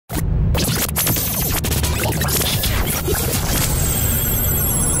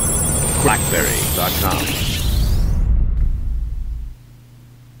CrackBerry.com.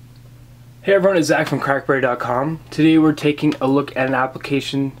 Hey everyone, it's Zach from CrackBerry.com. Today we're taking a look at an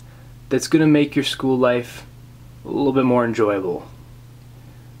application that's going to make your school life a little bit more enjoyable.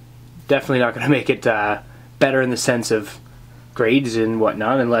 Definitely not going to make it better in the sense of grades and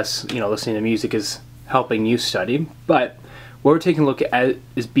whatnot, unless listening to music is helping you study. But what we're taking a look at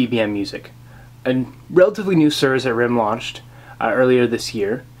is BBM Music, a relatively new service that RIM launched earlier this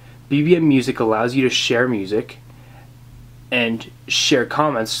year. BBM Music allows you to share music and share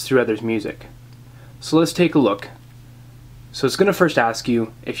comments through others' music. So let's take a look. So it's going to first ask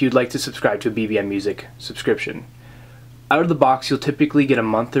you if you'd like to subscribe to a BBM Music subscription. Out of the box, you'll typically get a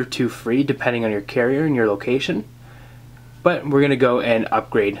month or two free depending on your carrier and your location. But we're going to go and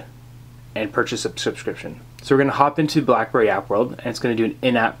upgrade and purchase a subscription. So we're going to hop into BlackBerry App World, and it's going to do an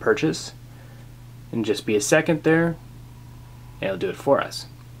in-app purchase. And just be a second there, and it'll do it for us.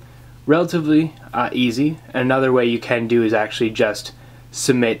 Relatively easy. Another way you can do is actually just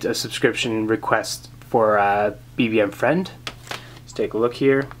submit a subscription request for a BBM friend. Let's take a look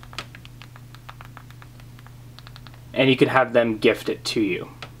here. And you can have them gift it to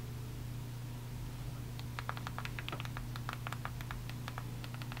you.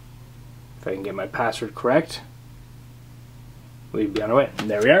 If I can get my password correct, we'd be on our way.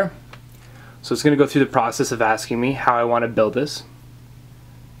 And there we are. So it's going to go through the process of asking me how I want to build this.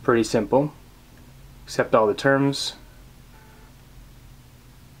 Pretty simple. Accept all the terms.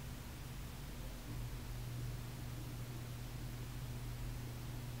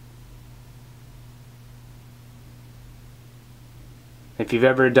 If you've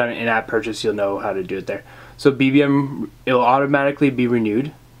ever done an in-app purchase, you'll know how to do it there. So BBM, it'll automatically be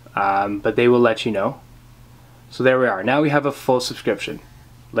renewed, but they will let you know. So there we are. Now we have a full subscription.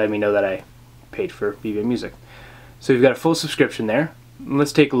 Let me know that I paid for BBM Music. So we've got a full subscription there.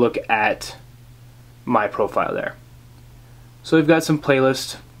 Let's take a look at my profile there. So we've got some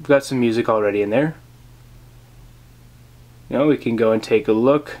playlists, we've got some music already in there. We can go and take a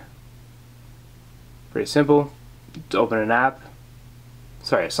look. Pretty simple. Let's open an app.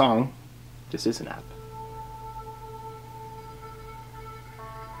 Sorry, a song. This is an app.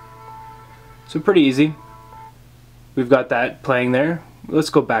 So pretty easy. We've got that playing there. Let's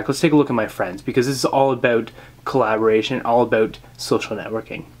go back. Let's take a look at my friends, because this is all about collaboration, all about social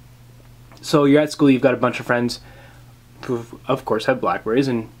networking. So you're at school, you've got a bunch of friends who of course have Blackberries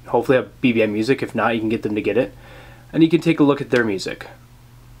and hopefully have BBM Music. If not, you can get them to get it. And you can take a look at their music.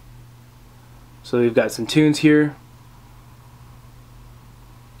 So we've got some tunes here.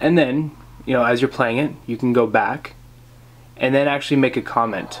 And then, as you're playing it, you can go back and then actually make a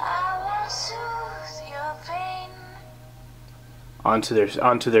comment onto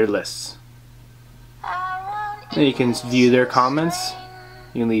their lists. Then you can view their comments.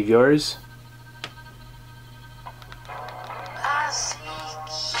 You can leave yours.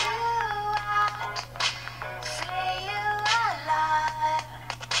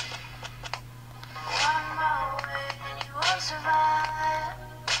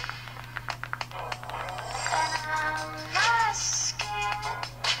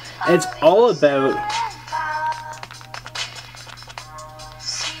 It's all about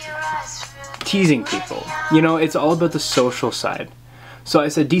teasing people. It's all about the social side. So I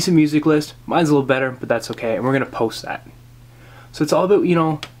said decent music list. Mine's a little better, but that's okay, and we're gonna post that. So it's all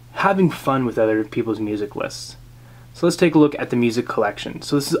about having fun with other people's music lists. So let's take a look at the music collection.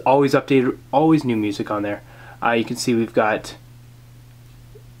 So this is always updated, always new music on there. You can see we've got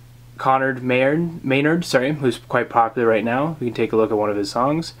Conrad Maynard, who's quite popular right now. We can take a look at one of his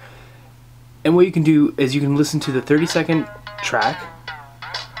songs. And what you can do is you can listen to the 30-second track,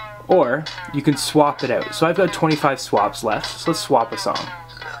 or you can swap it out. So I've got 25 swaps left, so let's swap a song.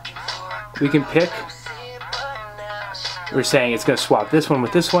 We can pick. We're saying it's going to swap this one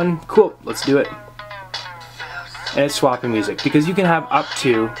with this one. Cool, let's do it. And it's swapping music, because you can have up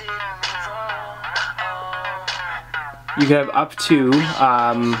to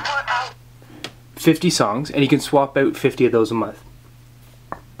 50 songs, and you can swap out 50 of those a month.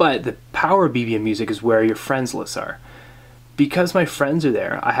 But the power of BBM Music is where your friends lists are. Because my friends are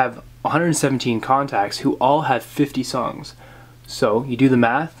there, I have 117 contacts who all have 50 songs. So you do the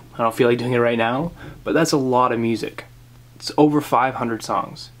math. I don't feel like doing it right now, but that's a lot of music. It's over 500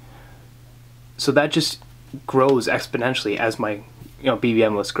 songs. So that just grows exponentially as my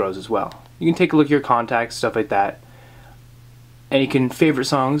BBM list grows as well. You can take a look at your contacts, stuff like that, and you can favorite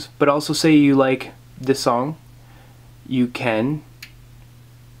songs, but also say you like this song, you can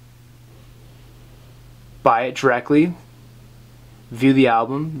buy it directly, view the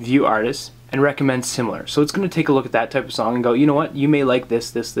album, view artists, and recommend similar. So it's going to take a look at that type of song and go, you know what, you may like this,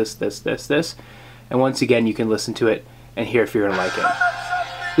 and once again you can listen to it and hear if you're going to like it.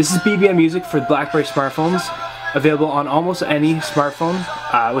 This is BBM music for BlackBerry smartphones, available on almost any smartphone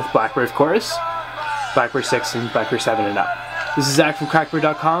with BlackBerry, of course, BlackBerry 6 and BlackBerry 7 and up. This is Zach from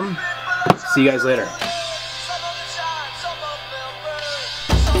CrackBerry.com. See you guys later.